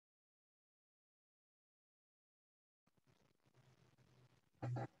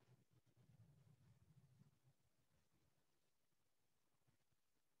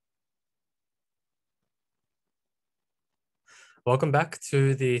Welcome back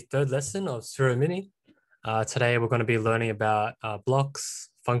to the third lesson of Sphero Mini. Today we're going to be learning about blocks,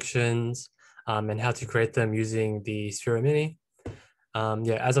 functions, and how to create them using the Sphero Mini.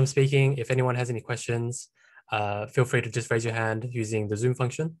 As I'm speaking, if anyone has any questions, feel free to just raise your hand using the Zoom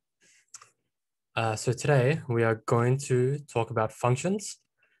function. So today we are going to talk about functions.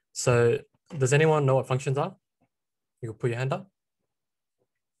 So does anyone know what functions are? You can put your hand up.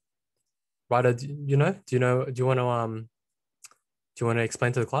 Ryder, do you want to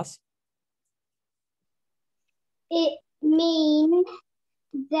explain to the class? It means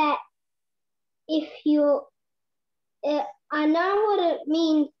that if you, I know what it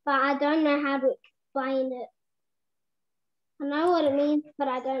means, but I don't know how to explain it. I know what it means, but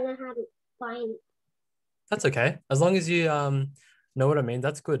I don't know how to explain it. That's okay. As long as you know what I mean,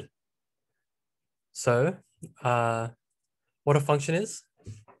 that's good. So what a function is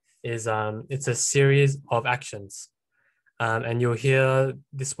it's a series of actions. And you'll hear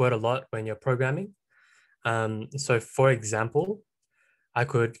this word a lot when you're programming. So for example, I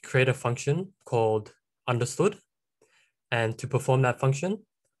could create a function called understood. And to perform that function,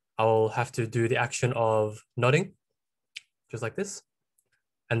 I will have to do the action of nodding, just like this,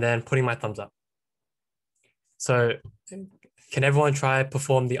 and then putting my thumbs up. So can everyone try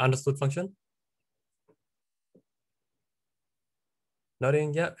perform the understood function?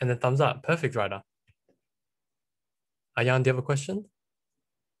 Nodding, yeah, and then thumbs up. Perfect, Ryder. Ayan, do you have a question?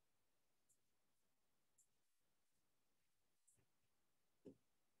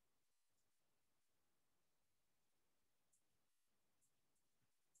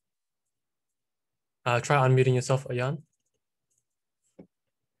 Try unmuting yourself, Ayan.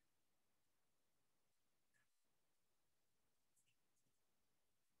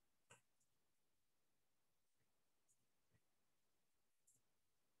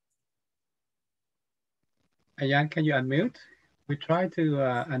 Ayan, can you unmute? We tried to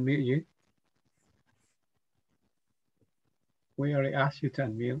unmute you. We already asked you to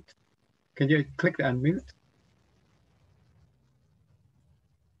unmute. Can you click the unmute?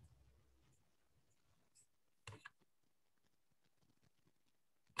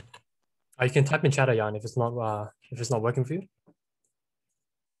 You can type in chat, Ayan, if it's not working for you.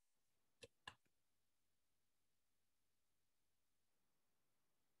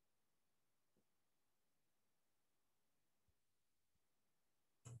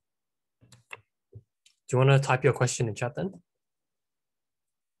 Do you want to type your question in chat then?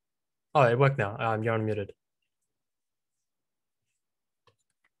 Oh, it worked now. You're unmuted.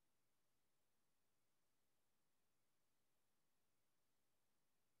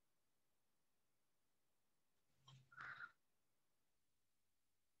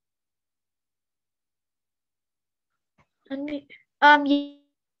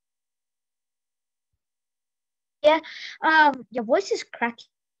 Yeah, your voice is cracking.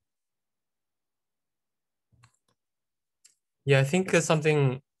 Yeah, I think there's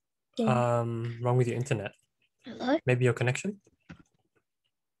something wrong with your internet. Hello? Maybe your connection?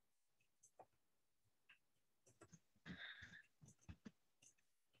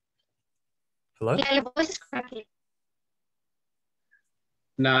 Hello? Yeah, your voice is cracking.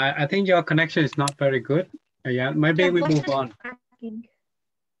 No, I think your connection is not very good. Ayan, maybe we move on. Cracking.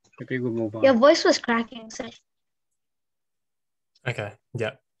 Maybe we move on. Your voice was cracking. So. Okay,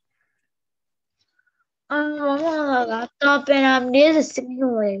 yeah. I'm on a laptop and I'm near the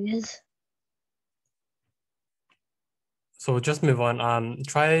signal areas. So we'll just move on.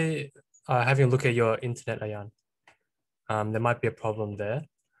 Try having a look at your internet, Ayan. There might be a problem there.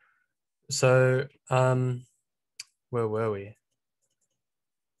 So where were we?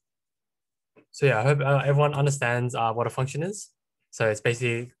 So yeah, I hope everyone understands what a function is. So it's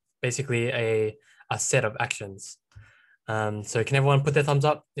basically a set of actions. So can everyone put their thumbs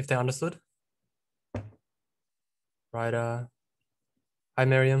up if they understood? Right. Hi,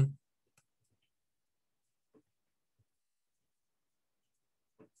 Miriam.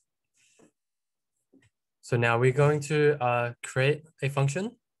 So now we're going to create a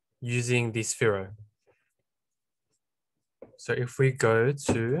function using the Sphero. So if we go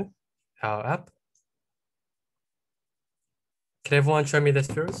to our app, can everyone show me the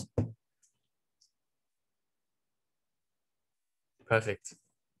spheres? Perfect.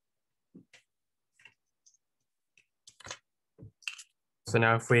 So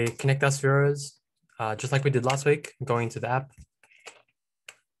now if we connect our spheres, just like we did last week, going to the app,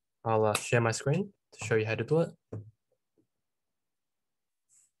 I'll share my screen to show you how to do it.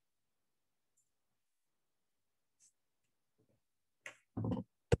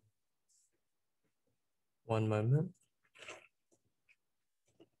 One moment.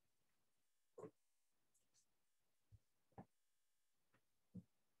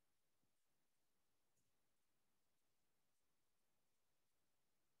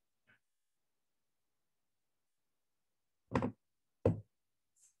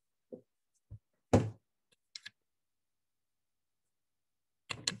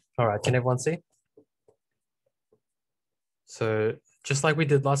 All right, can everyone see? So just like we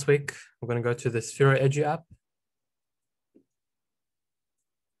did last week, we're going to go to the Sphero Edu app.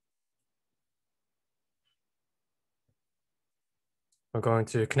 We're going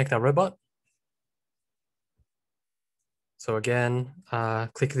to connect our robot. So again,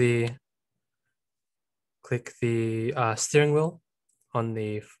 click the steering wheel on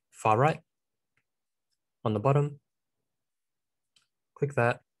the far right, on the bottom. Click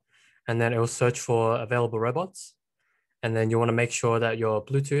that, and then it will search for available robots. And then you want to make sure that your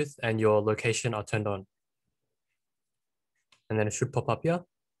Bluetooth and your location are turned on. And then it should pop up here.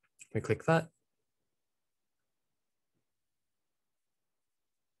 We click that.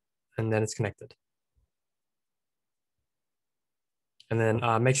 And then it's connected. And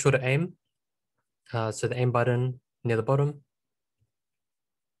then make sure to aim. So the aim button near the bottom.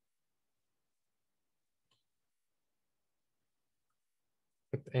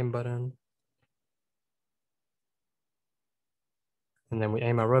 Click the aim button. And then we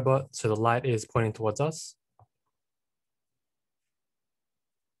aim our robot so the light is pointing towards us.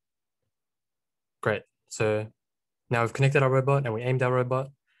 Great. So now we've connected our robot and we aimed our robot.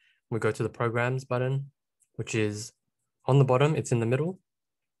 We go to the programs button, which is on the bottom. It's in the middle.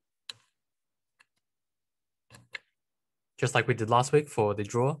 Just like we did last week for the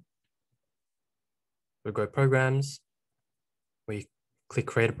drawer. We go programs. We click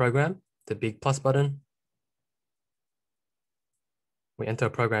create a program, the big plus button. We enter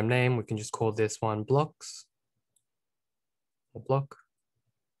a program name. We can just call this one blocks or block.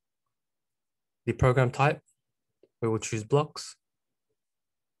 The program type, we will choose blocks.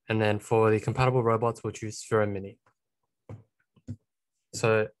 And then for the compatible robots, we'll choose Sphero Mini.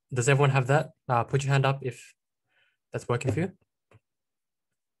 So does everyone have that? Put your hand up if that's working for you.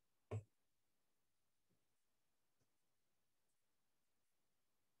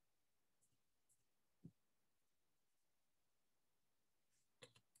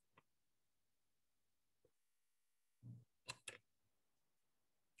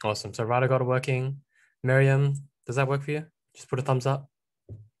 Awesome. So Rada got it working. Miriam, does that work for you? Just put a thumbs up.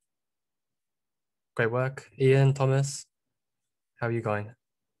 Great work. Ian, Thomas, how are you going?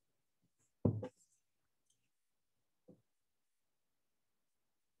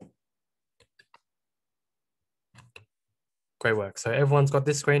 Great work. So everyone's got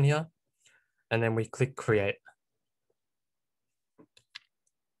this screen here, and then we click create.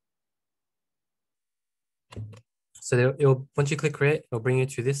 So once you click create, it'll bring you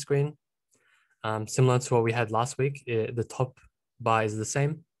to this screen. Similar to what we had last week, the top bar is the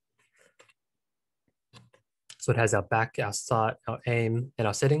same. So it has our back, our start, our aim, and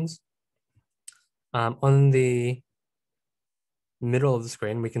our settings. On the middle of the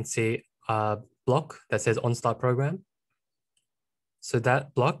screen, we can see a block that says on start program. So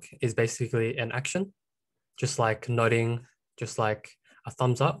that block is basically an action, just like nodding, just like a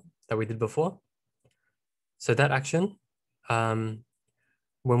thumbs up that we did before. So that action, when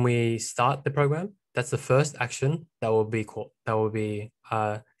we start the program, that's the first action that will be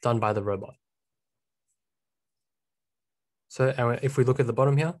done by the robot. So if we look at the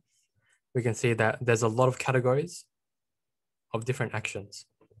bottom here, we can see that there's a lot of categories of different actions.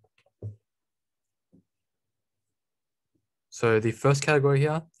 So the first category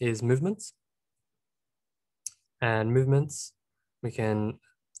here is movements. And movements, we can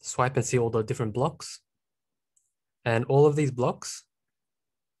swipe and see all the different blocks. And all of these blocks,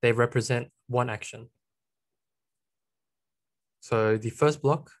 they represent one action. So the first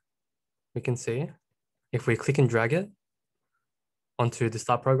block, we can see, if we click and drag it onto the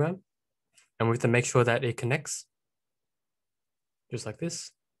start program, and we have to make sure that it connects, just like this.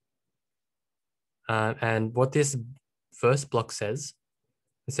 And what this first block says,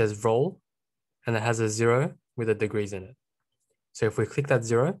 it says roll, and it has a 0 with a degrees in it. So if we click that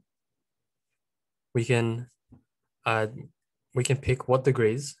 0, we can pick what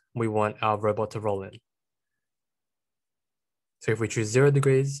degrees we want our robot to roll in. So if we choose 0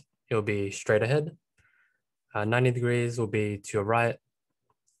 degrees, it'll be straight ahead. 90 degrees will be to your right.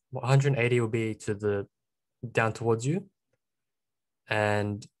 180 will be to the down towards you.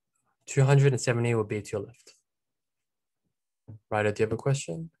 And 270 will be to your left. Ryder, do you have a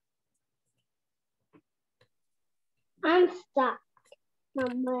question? I'm stuck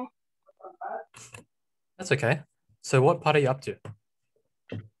somewhere. That's okay. So what part are you up to?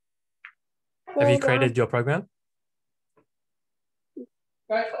 Have you created your program?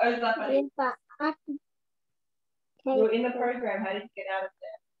 But I have to You're in the program. How did you get out of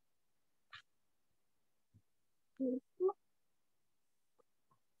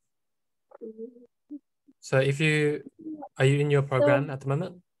So are you in your program at the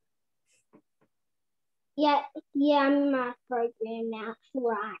moment? Yeah, I'm in my program now.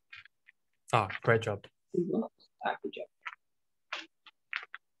 Right. Oh, great job. there? Good job.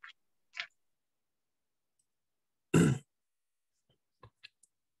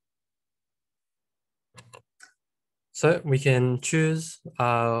 So we can choose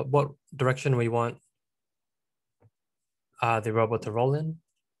what direction we want the robot to roll in.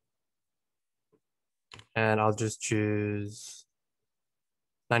 And I'll just choose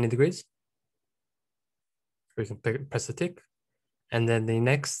 90 degrees. We can press the tick. And then the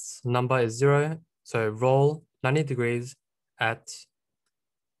next number is 0. So roll 90 degrees and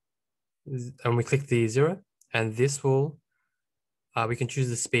we click the 0. And this will, we can choose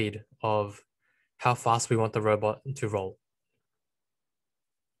the speed of how fast we want the robot to roll.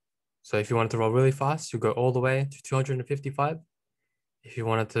 So if you want it to roll really fast, you go all the way to 255. If you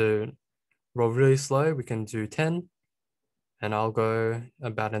want it to roll really slow, we can do 10. And I'll go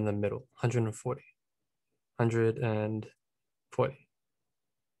about in the middle, 140. 140.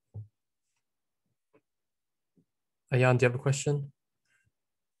 Ayan, do you have a question?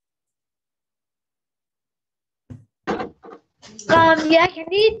 Yeah, can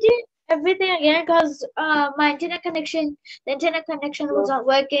you do everything again? Because my the internet connection was not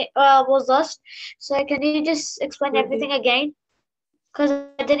working, was lost. So can you just explain everything again? Because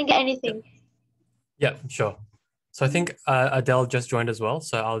I didn't get anything. Yeah, sure. So I think Adele just joined as well.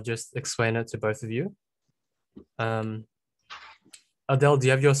 So I'll just explain it to both of you. Adele, do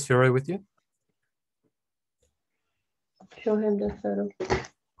you have your Sphero with you? Show him the photo.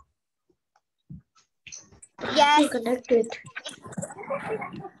 Yes, Connected.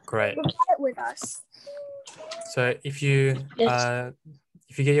 Great. it with us. So if you Yes.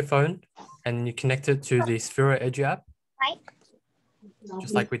 get your phone and you connect it to the Sphero Edu app, Right.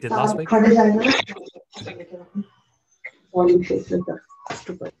 just like we did last week.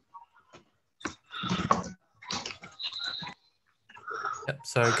 Yep.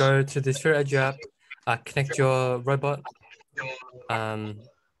 So go to the Sphero Edu app, connect your robot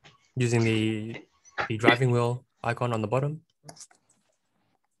using the driving wheel icon on the bottom.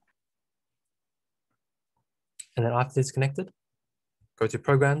 And then after it's connected, go to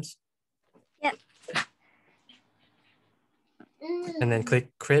programs. Yep. And then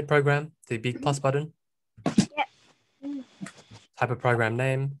click create program, the big plus button. Yep. Type a program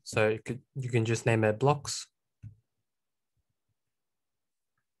name. So you can just name it blocks.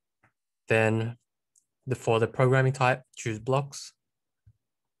 Then for the programming type, choose blocks.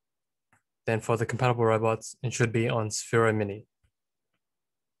 Then for the compatible robots, it should be on Sphero Mini.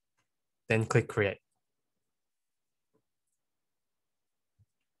 Then click create.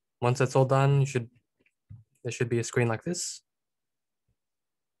 Once that's all done, there should be a screen like this.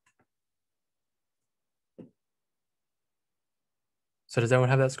 So does everyone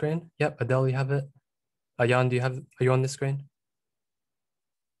have that screen? Yep, Adele, you have it. Ayan, are you on this screen?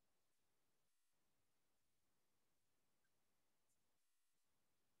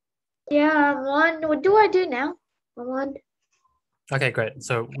 Yeah, I'm on. What do I do now? I'm on. Okay, great.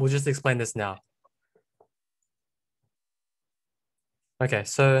 So we'll just explain this now. Okay,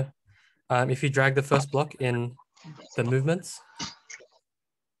 so if you drag the first block in the movements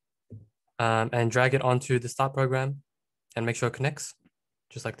and drag it onto the start program and make sure it connects,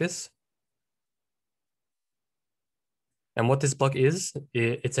 just like this. And what this block is,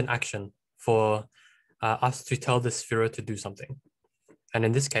 it's an action for us to tell the Sphero to do something. And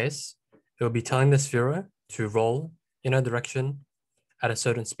in this case, it will be telling the Sphero to roll in a direction at a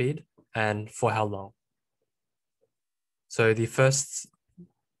certain speed and for how long. So the first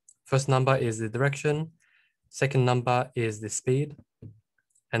number is the direction, second number is the speed,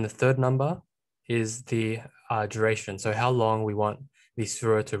 and the third number is the duration. So how long we want the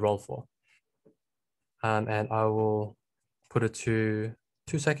Sphero to roll for. And I will put it to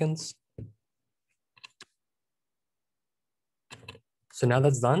 2 seconds. So now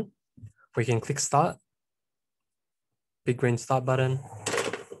that's done, we can click start, big green start button,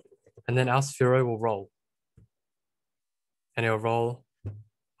 and then our Sphero will roll. And it'll roll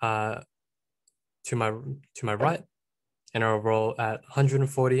to my right, and it'll roll at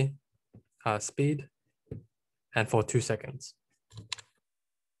 140 speed and for 2 seconds.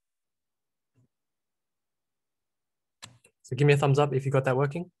 So give me a thumbs up if you got that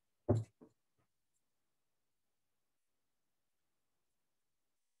working.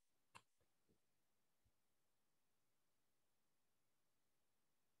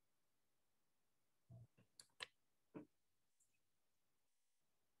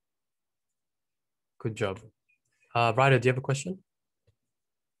 Good job. Ryder, do you have a question?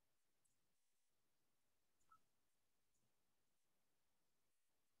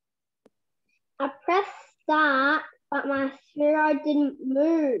 I pressed start, but my Sphero didn't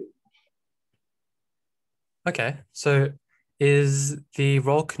move. Okay, so is the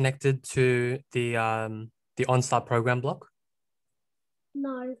roll connected to the on-start program block?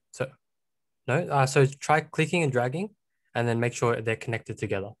 No. No. So try clicking and dragging, and then make sure they're connected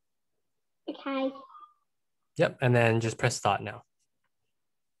together. Okay. Yep, and then just press start now.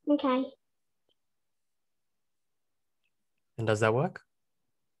 Okay. And does that work?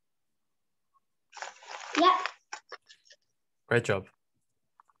 Yep. Great job.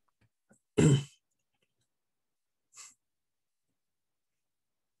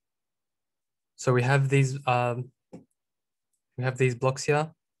 So we have these blocks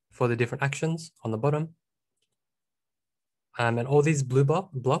here for the different actions on the bottom. And all these blue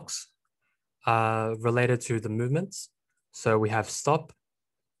blocks are related to the movements. So we have stop.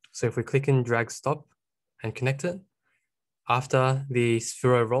 So if we click and drag stop and connect it, after the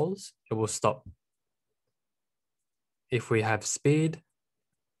Sphero rolls, it will stop. If we have speed,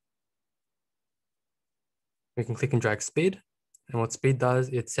 we can click and drag speed. And what speed does,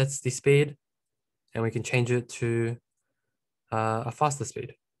 it sets the speed and we can change it to a faster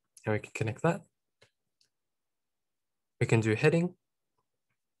speed. And we can connect that. We can do heading.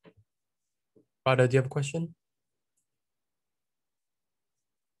 Rada, do you have a question?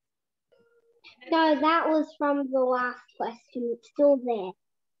 No, that was from the last question. It's still there.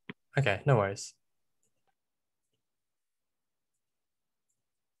 Okay, no worries.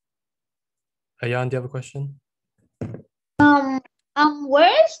 Ayan, do you have a question? Where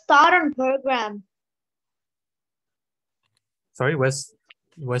is start on program? Sorry, where's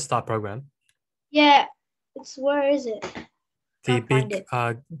start program? Yeah, where is it? The Can't find it.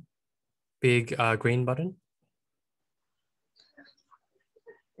 big green button.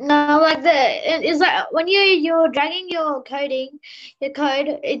 No, like is that when you're dragging your code,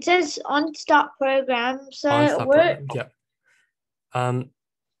 it says on start program. So On start program, yeah.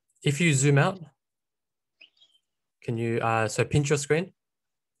 If you zoom out, can you so pinch your screen?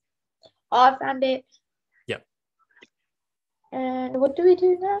 Oh, I found it. Yep. And what do we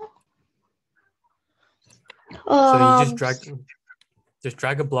do now? So you just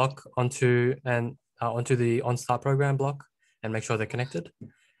drag a block onto the on start program block and make sure they're connected.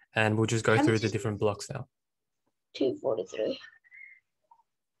 And we'll just go through the different blocks now. 243.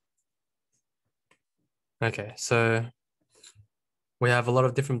 Okay, so we have a lot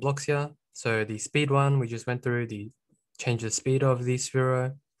of different blocks here. So the speed one, we just went through change the speed of the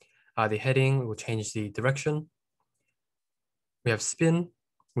Sphero. The heading will change the direction. We have spin,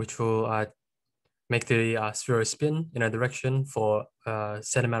 which will make the Sphero spin in a direction for a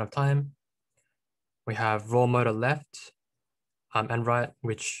set amount of time. We have roll motor left and right,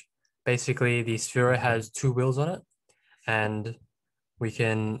 which basically the Sphero has 2 wheels on it, and we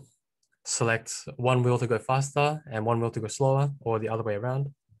can select one wheel to go faster and one wheel to go slower, or the other way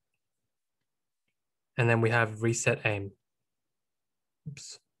around. And then we have reset aim.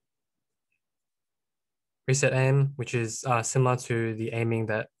 Oops. Reset aim, which is similar to the aiming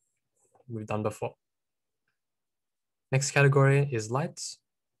that we've done before. Next category is lights.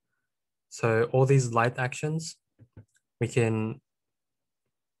 So all these light actions, we can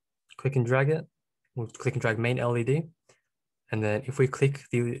click and drag it. We'll click and drag main LED. And then if we click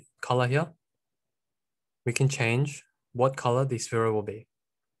the color here, we can change what color the Sphero will be.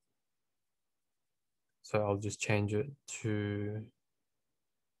 So I'll just change it to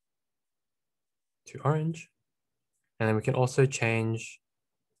orange. And then we can also change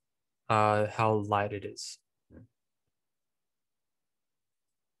how light it is.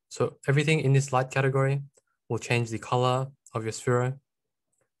 So everything in this light category will change the color of your Sphero.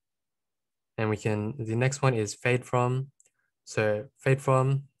 And the next one is fade from. So fade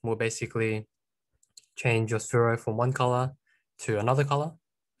from will basically change your Sphero from one color to another color.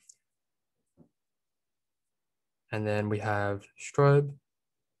 And then we have strobe,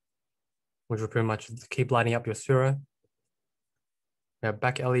 which will pretty much keep lighting up your Sphero. We have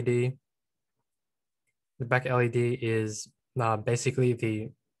back LED. The back LED is basically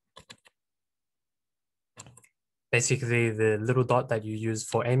the little dot that you use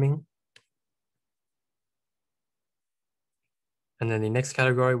for aiming. And then the next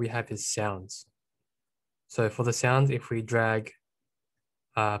category we have is sounds. So for the sounds, if we drag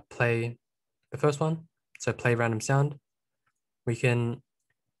play the first one, so play random sound, we can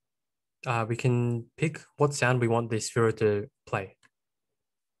pick what sound we want the Sphero to play.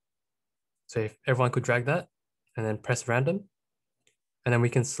 So if everyone could drag that and then press random, And then we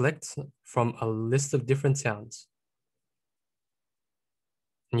can select from a list of different sounds.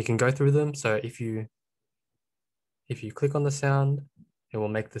 And you can go through them. So if you click on the sound, it will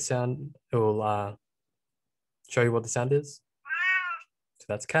make the sound, it will show you what the sound is. So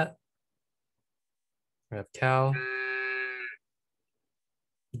that's cat. We have cow,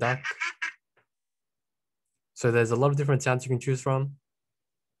 duck. So there's a lot of different sounds you can choose from.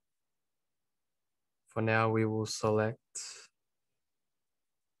 For now, we will select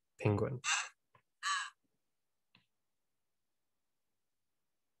penguin.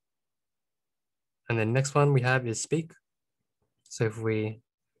 And then next one we have is speak. So if we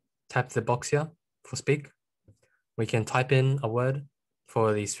tap the box here for speak, we can type in a word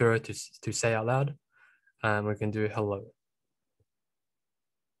for the Sphero to say out loud. And we can do hello.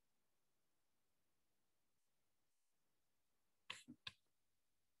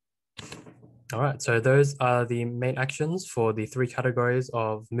 All right, so those are the main actions for the 3 categories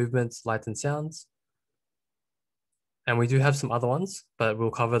of movements, lights, and sounds. And we do have some other ones, but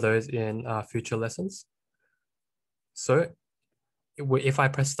we'll cover those in future lessons. So if I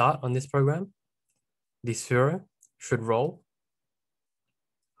press start on this program, the Sphero should roll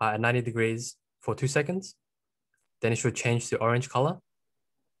at 90 degrees for 2 seconds. Then it should change to orange color.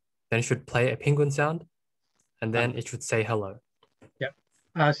 Then it should play a penguin sound. And then it should say hello.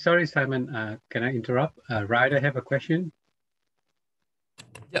 Yeah. Sorry, Simon. Can I interrupt? Ryder, have a question.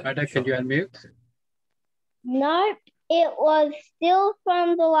 Yep, Ryder, sure. can you unmute? Nope, it was still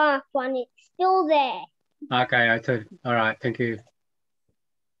from the last one. It's still there. Okay, I thought. All right, thank you.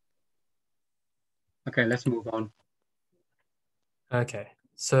 Okay, let's move on. Okay,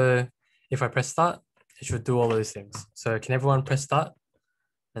 so if I press start, it should do all those things. So can everyone press start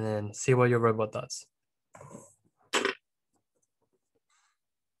and then see what your robot does?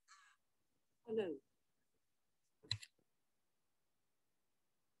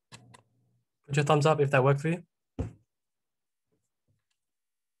 Put your thumbs up if that worked for you.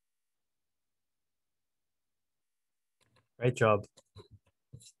 Great job.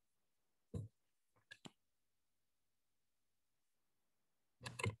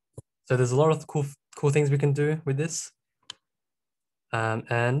 So there's a lot of cool things we can do with this.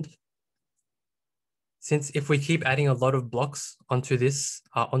 And since if we keep adding a lot of blocks onto this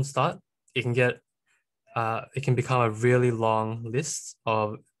on start, it can become a really long list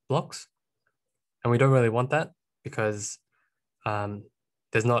of blocks. And we don't really want that because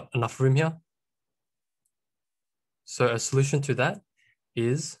there's not enough room here. So a solution to that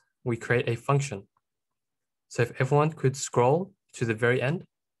is we create a function. So if everyone could scroll to the very end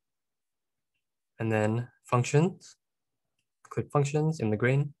and then functions, click functions in the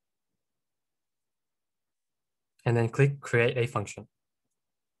green, and then click create a function.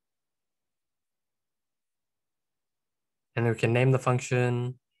 And then we can name the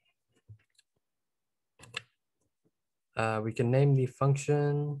function. We can name the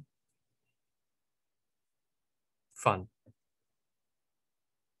function fun.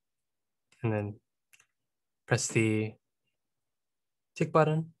 And then press the tick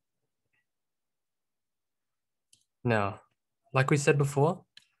button. Now, like we said before,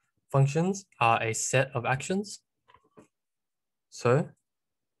 functions are a set of actions. So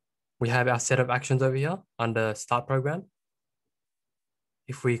we have our set of actions over here under start program.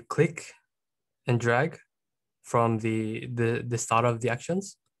 If we click and drag from the start of the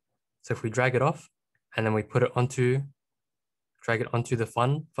actions, so if we drag it off and then we put it onto, drag it onto the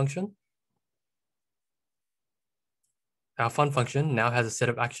fun function, our fun function now has a set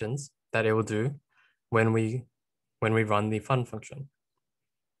of actions that it will do when we run the fun function.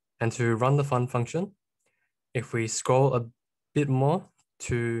 And to run the fun function, if we scroll a bit more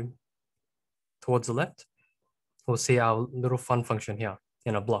towards the left, we'll see our little fun function here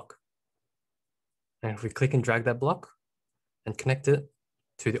in a block. And if we click and drag that block and connect it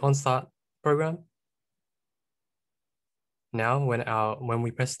to the onStart program, now when we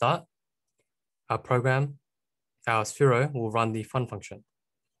press start, our program, our Sphero will run the fun function,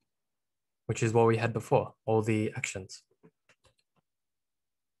 which is what we had before, all the actions.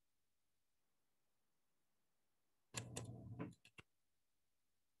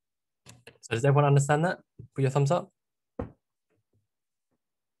 So does everyone understand that? Put your thumbs up.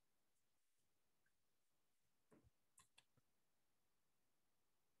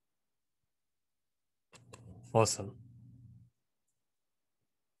 Awesome.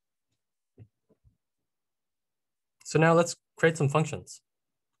 So now let's create some functions.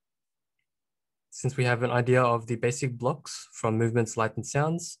 Since we have an idea of the basic blocks from movements, light, and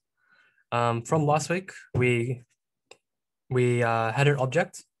sounds, from last week, we had an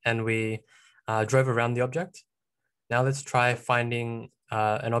object and we drove around the object. Now let's try finding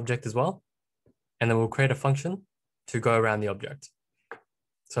an object as well. And then we'll create a function to go around the object.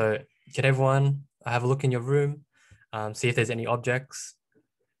 So can everyone have a look in your room, see if there's any objects.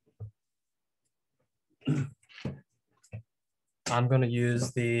 I'm going to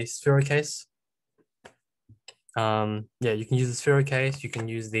use the Sphero case. Yeah, you can use the Sphero case. You can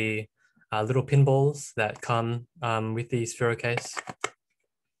use the little pinballs that come with the Sphero case.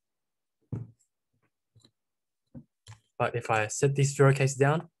 But if I set the Sphero case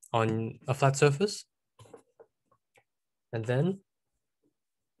down on a flat surface, and then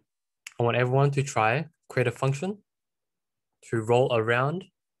I want everyone to try create a function to roll around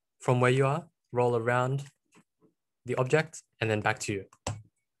from where you are, roll around the object, and then back to you.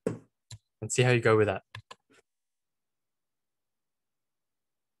 And see how you go with that.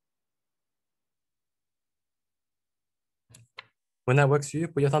 When that works for you,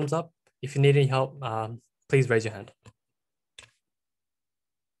 put your thumbs up. If you need any help, please raise your hand.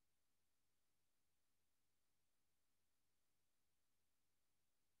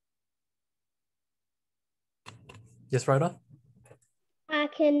 Yes, Rhoda? I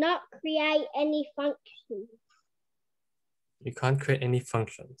cannot create any functions. You can't create any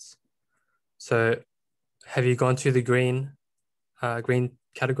functions. So have you gone to the green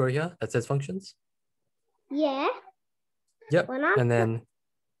category here that says functions? Yeah. Yep. And then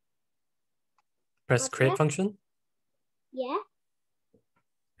press create function. Yeah.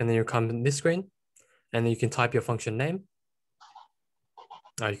 And then you come in this screen, and then you can type your function name.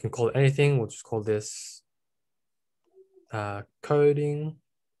 You can call it anything. We'll just call this coding.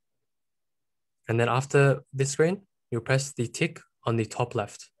 And then after this screen, you'll press the tick on the top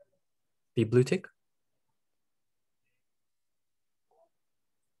left, the blue tick.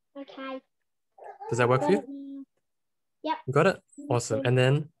 Okay. Does that work for you? Yep. You got it? Awesome. And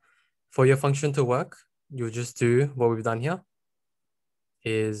then for your function to work, you'll just do what we've done here,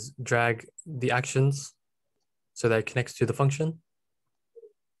 is drag the actions so that it connects to the function.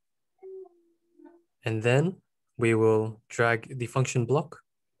 And then we will drag the function block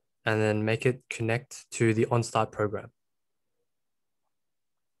and then make it connect to the onStart program.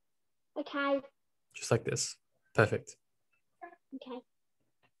 Okay. Just like this. Perfect. Okay.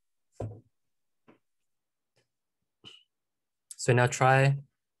 So now try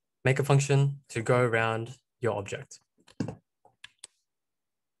make a function to go around your object.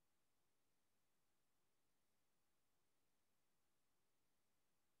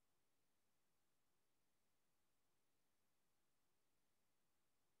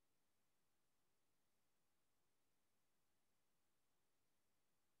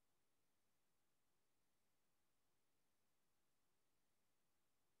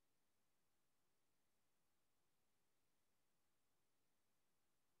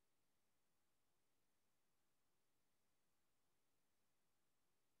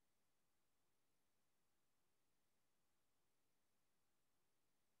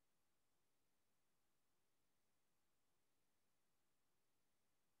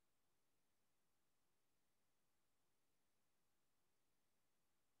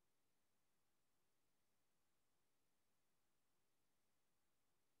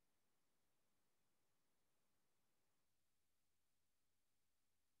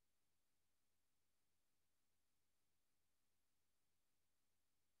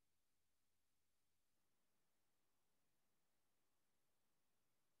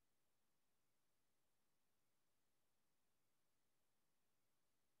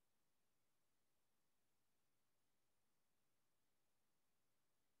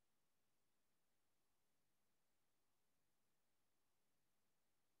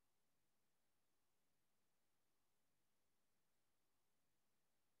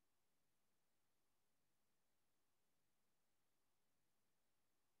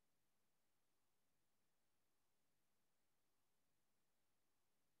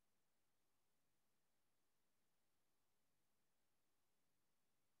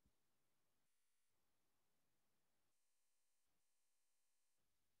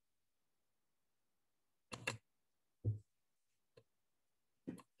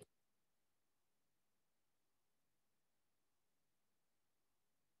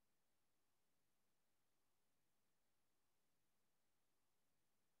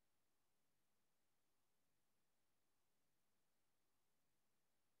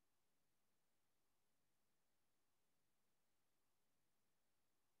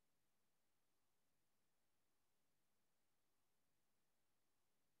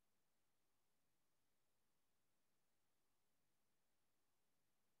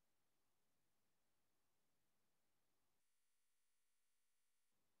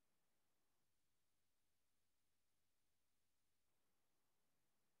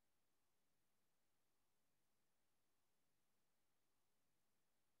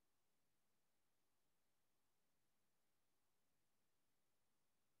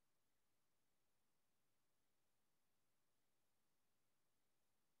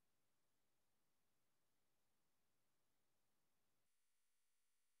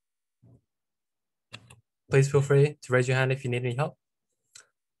 please feel free to raise your hand if you need any help.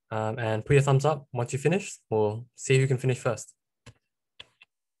 And put your thumbs up once you finish. We'll see who can finish first.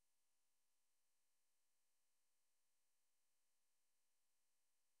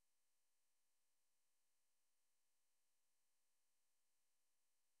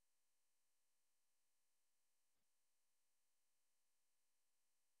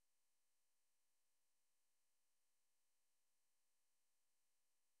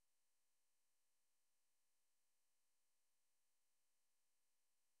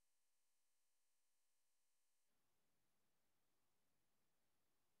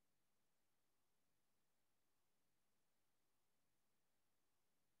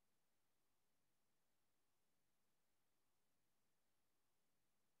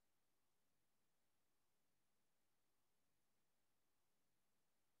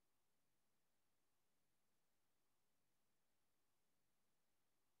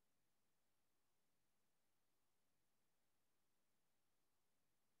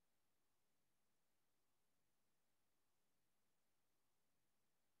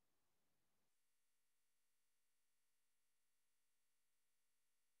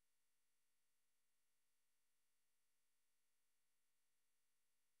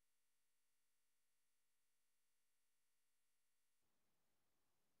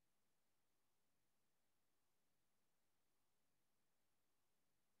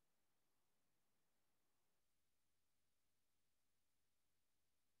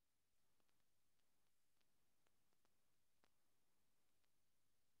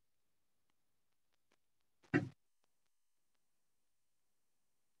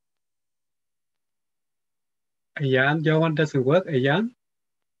 Ayan, your one doesn't work, Ayan?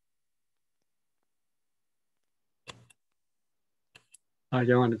 Oh,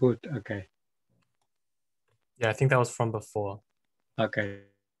 your one good, okay. Yeah, I think that was from before. Okay.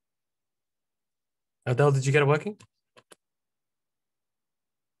 Adele, did you get it working?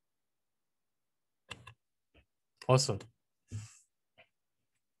 Awesome.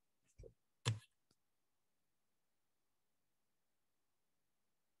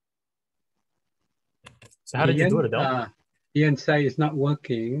 So how did you do it, Adele? Ian say it's not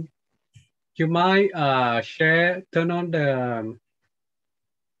working. You might share, turn on the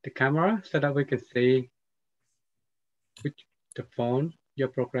camera so that we can see which the phone, your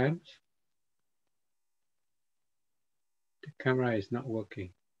programs. The camera is not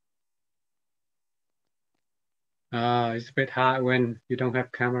working. It's a bit hard when you don't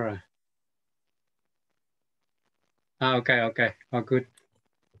have camera. Okay, okay, oh good.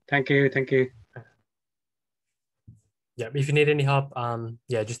 Thank you, thank you. Yeah, if you need any help,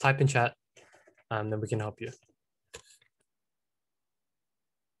 yeah, just type in chat, then we can help you.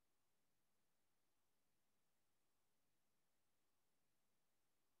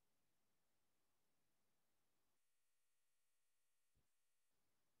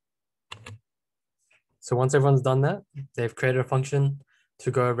 So once everyone's done that, they've created a function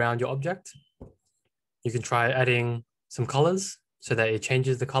to go around your object. You can try adding some colors so that it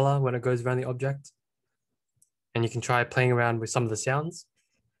changes the color when it goes around the object. And you can try playing around with some of the sounds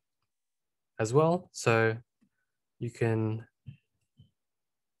as well. So you can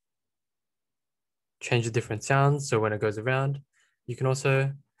change the different sounds. So when it goes around, you can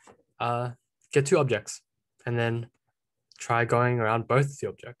also get two objects and then try going around both of the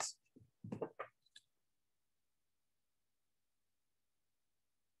objects.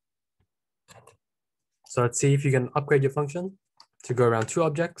 So let's see if you can upgrade your function to go around two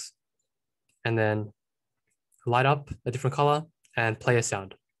objects and then light up a different color and play a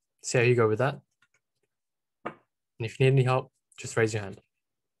sound. See how you go with that. And if you need any help, just raise your hand.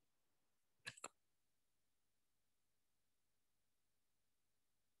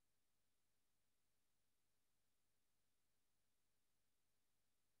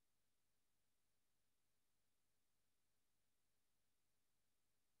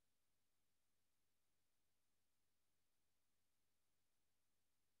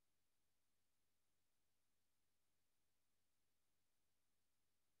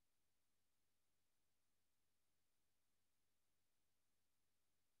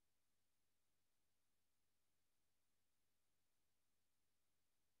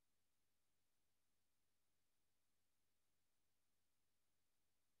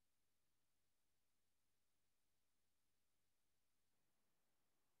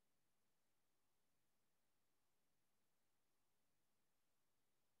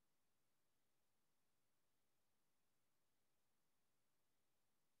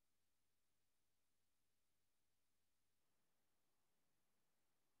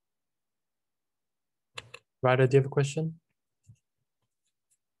 Ryder, do you have a question?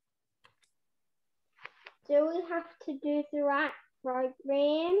 do we have to do the right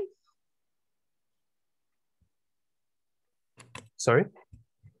programs? Sorry?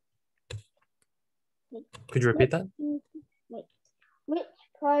 Could you repeat that? Wait. Which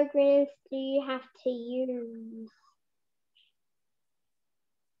programs do you have to use?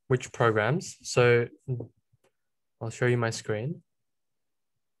 Which programs? So I'll show you my screen.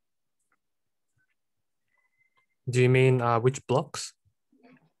 Do you mean which blocks?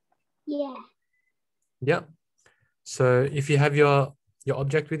 Yeah. Yeah. So if you have your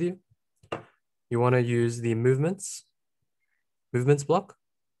object with you, you want to use the movements block.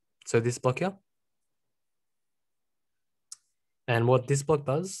 So this block here. And what this block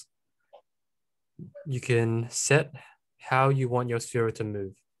does, you can set how you want your Sphero to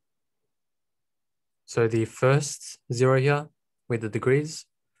move. So the first 0 here with the degrees,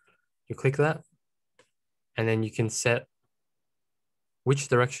 you click that, and then you can set which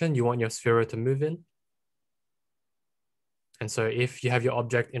direction you want your Sphero to move in. And so if you have your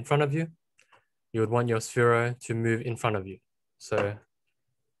object in front of you, you would want your Sphero to move in front of you. So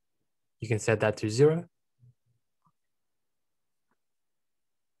you can set that to 0.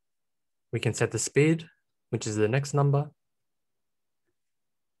 We can set the speed, which is the next number.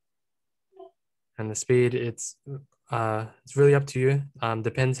 And the speed, it's really up to you.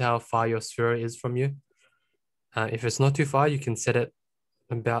 Depends how far your Sphero is from you. If it's not too far, you can set it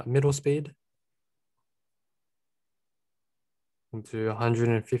about middle speed to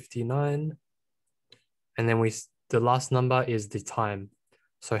 159. And then the last number is the time.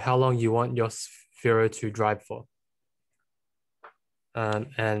 So how long you want your Sphero to drive for.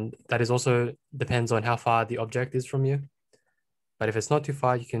 And that is also depends on how far the object is from you. But if it's not too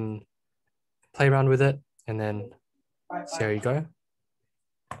far, you can play around with it and then see how you go.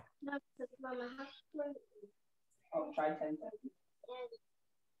 Oh, try 10 seconds.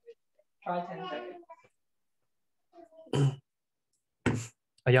 Try 10 seconds.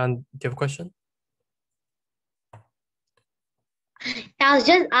 Ayan, do you have a question? I was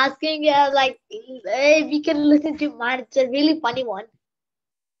just asking, like, if you can listen to mine. It's a really funny one.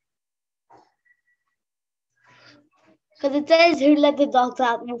 Because it says, who let the dogs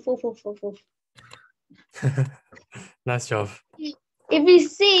out? Woof, woof, woof, woof, woof. Nice job. If you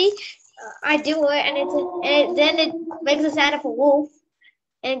see, I do it, and then it makes a sound of a wolf,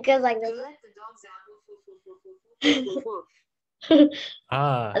 and it goes like this.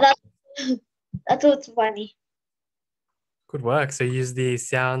 That's what's funny. Good work. So you use the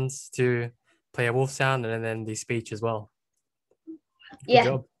sounds to play a wolf sound and then the speech as well. Good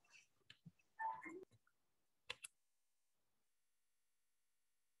job.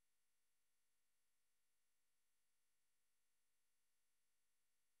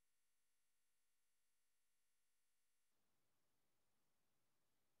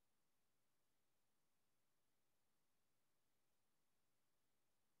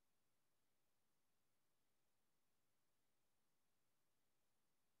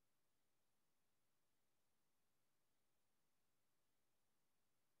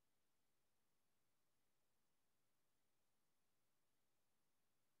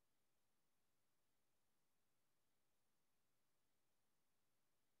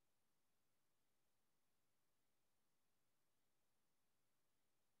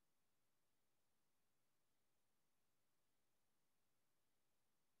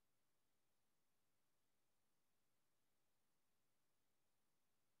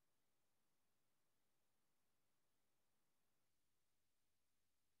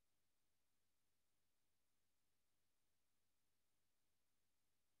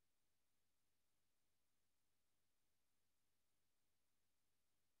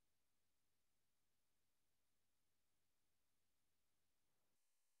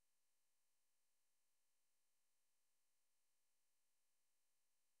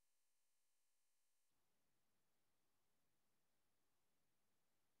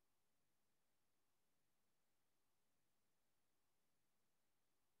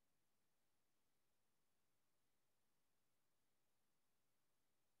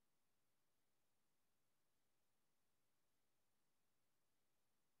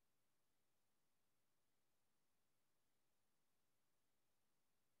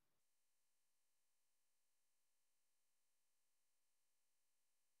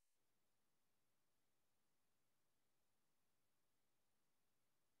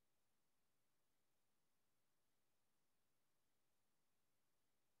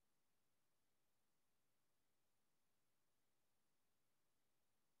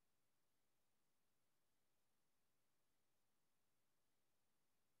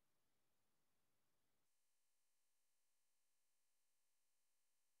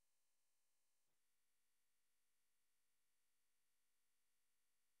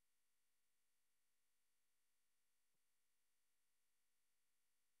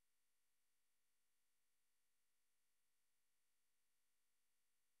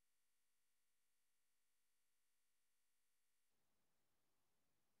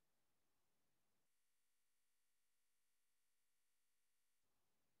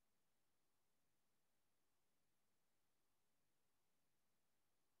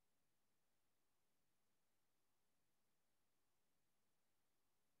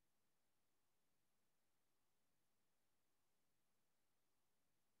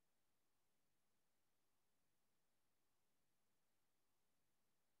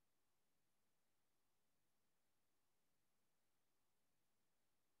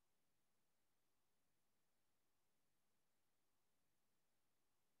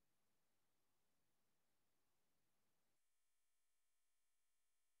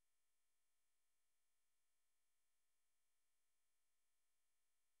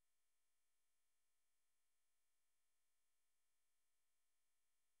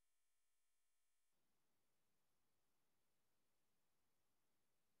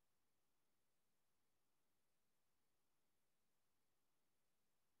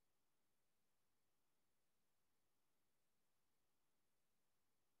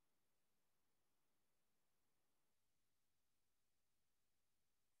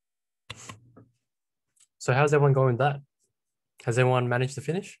 So how's everyone going with that? Has everyone managed to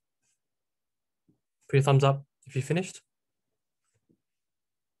finish? Put your thumbs up if you finished.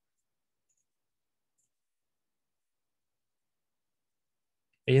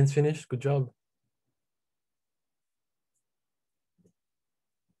 Ian's finished. Good job.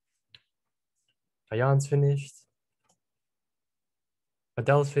 Ayan's finished.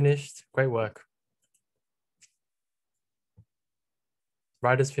 Adele's finished. Great work.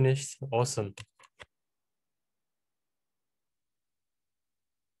 Ryder's finished. Awesome.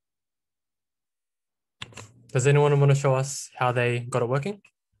 Does anyone want to show us how they got it working?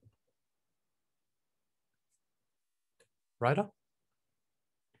 Ryder?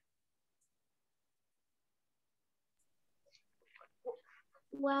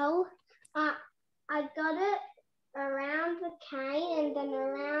 Well, I got it around the cane and then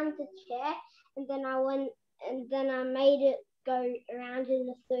around the chair, and then I made it go around in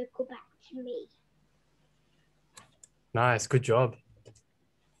a circle back to me. Nice, good job.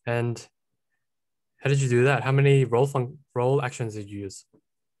 And how did you do that? How many roll actions did you use?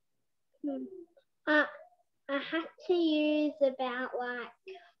 I had to use about like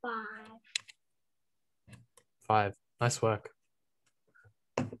 5. 5. Nice work.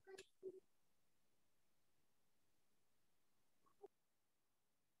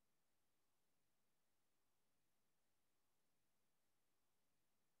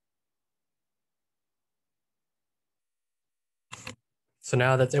 So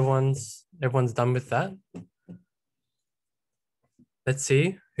now that everyone's done with that, let's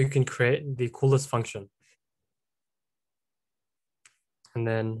see who can create the coolest function. And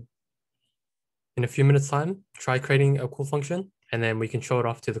then in a few minutes time, try creating a cool function, and then we can show it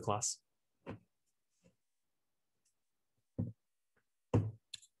off to the class.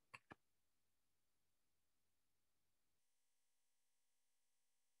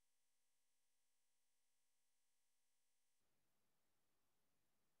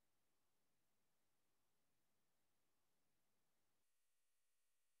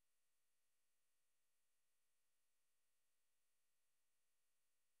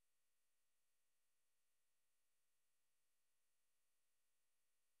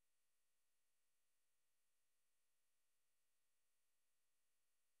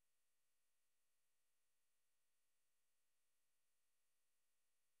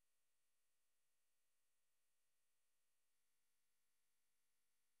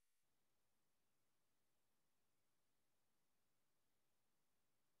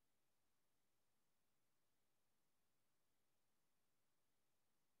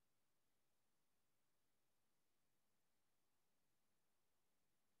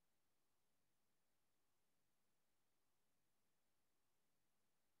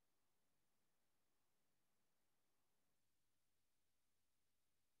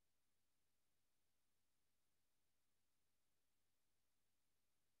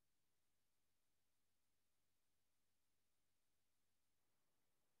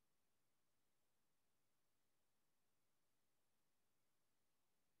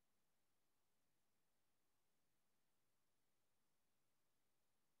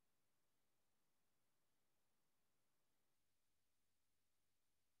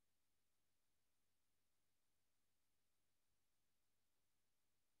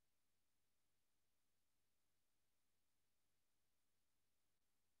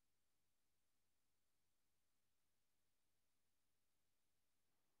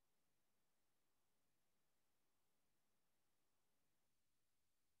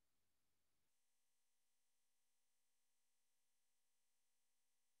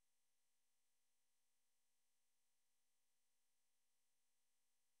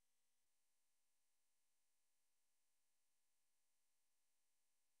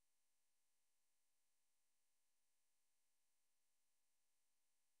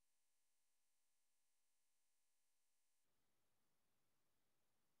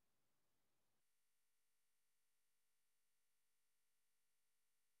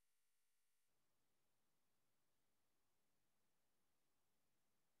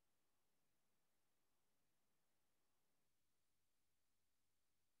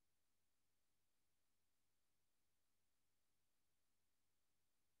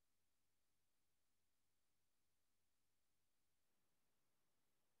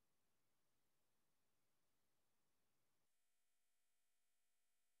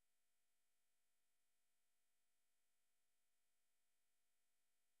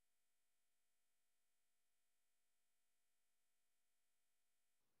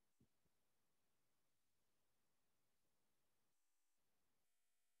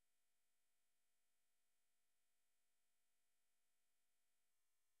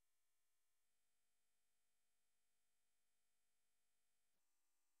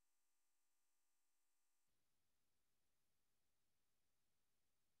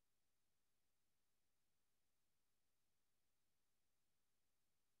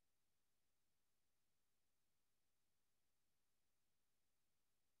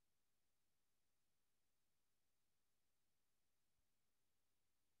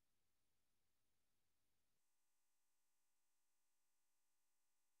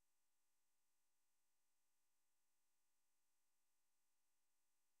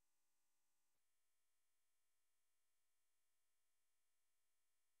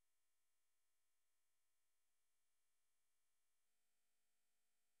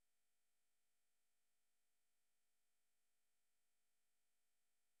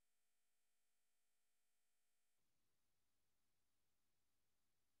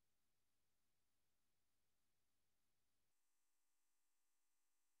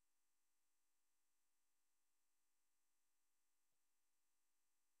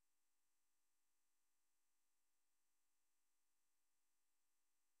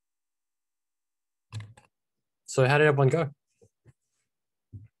 So how did everyone go?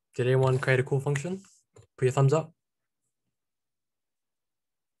 Did anyone create a cool function? Put your thumbs up.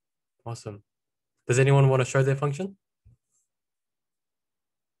 Awesome. Does anyone want to show their function?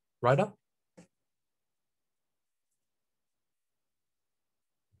 Ryder?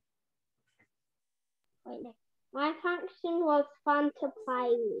 My function was fun to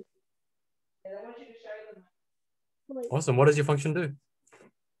play with. Wait, Awesome. What does your function do?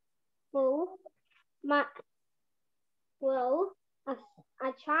 well,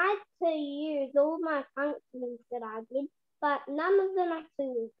 I tried to use all my functions that I did, but none of them actually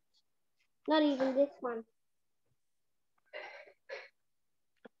worked. Not even this one.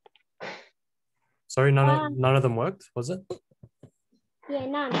 Sorry, none of them worked, was it? Yeah,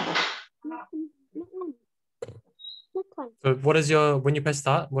 none. Not one. Not one. So when you press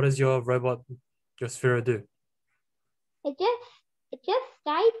start, what does your robot, your Sphero do? It just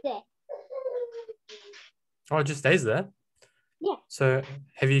stays there. Oh, it just stays there? Yeah. So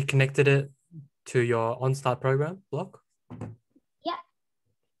have you connected it to your on start program block? Yep.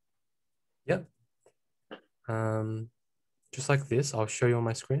 Yep. Just like this, I'll show you on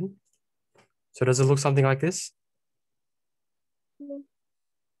my screen. So does it look something like this? Mm.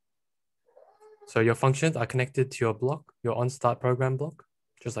 So your functions are connected to your block, your on start program block,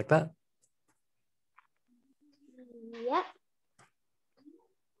 just like that. Yep.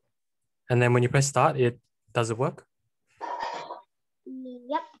 And then when you press start, does it work?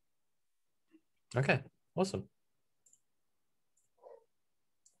 Yep. Okay, awesome.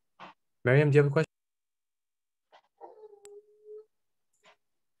 Miriam, do you have a question?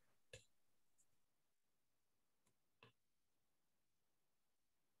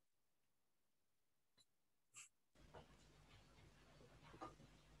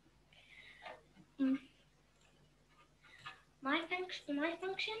 My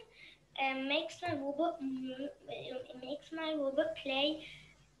function makes my robot play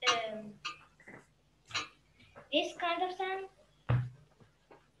this kind of sound.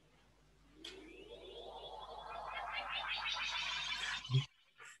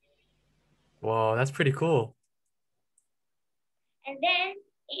 Wow, that's pretty cool. And then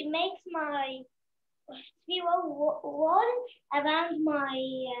it makes my Sphero roll around my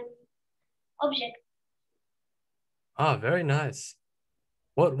object. Ah, very nice.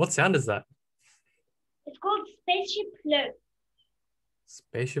 What sound is that? It's called spaceship float.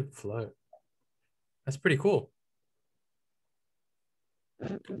 Spaceship float. That's pretty cool.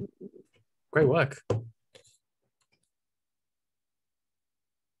 Great work.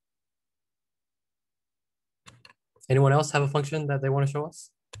 Anyone else have a function that they want to show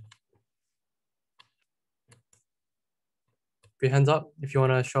us? Put your hands up if you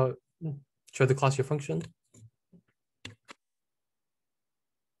want to show the class your function.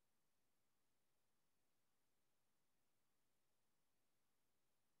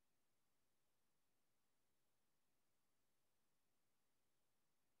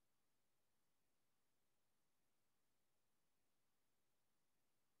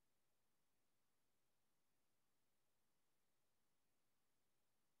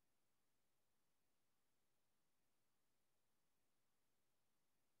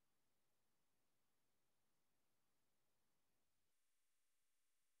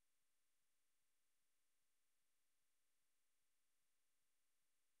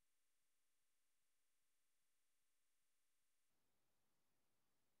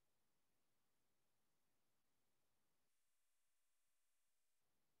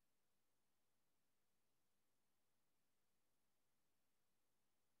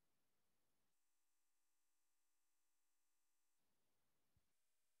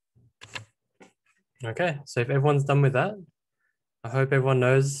 Okay, so if everyone's done with that, I hope everyone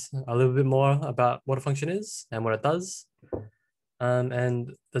knows a little bit more about what a function is and what it does.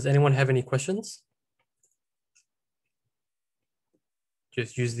 And does anyone have any questions?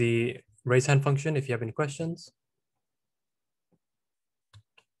 Just use the raise hand function if you have any questions.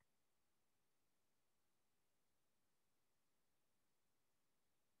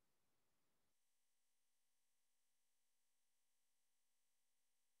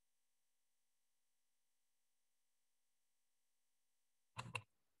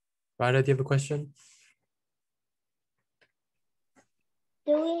 Ryder, do you have a question?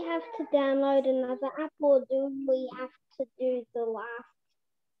 Do we have to download another app or do we have to do the last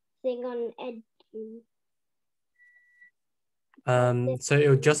thing on Edu? So it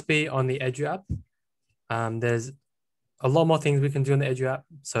would just be on the Edu app. There's a lot more things we can do on the Edu app.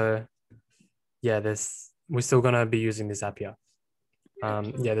 So yeah, we're still gonna be using this app here.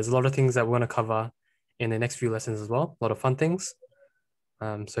 Yeah, there's a lot of things that we're gonna cover in the next few lessons as well. A lot of fun things.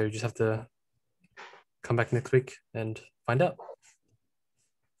 So you just have to come back next week and find out.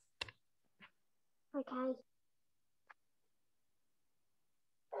 Okay.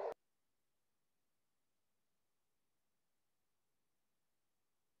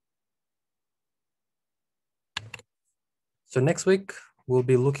 So next week, we'll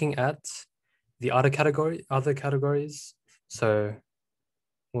be looking at the other categories. So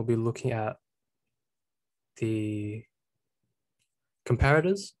we'll be looking at the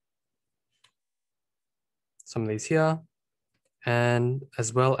comparators, some of these here, and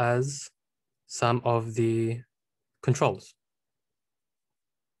as well as some of the controls.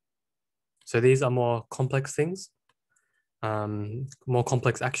 So these are more complex things, more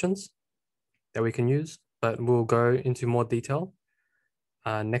complex actions that we can use, but we'll go into more detail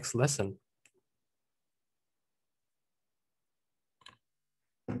next lesson.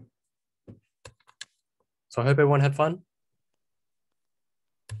 So I hope everyone had fun.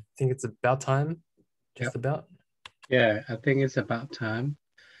 I think it's about time, just about. Yeah, I think it's about time.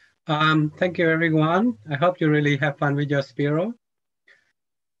 Thank you, everyone. I hope you really have fun with your Sphero.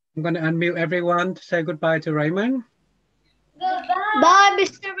 I'm going to unmute everyone to say goodbye to Raymond. Goodbye. Bye,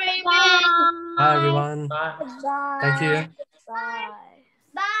 Mr. Raymond. Bye, everyone. Bye. Bye. Thank you. Bye.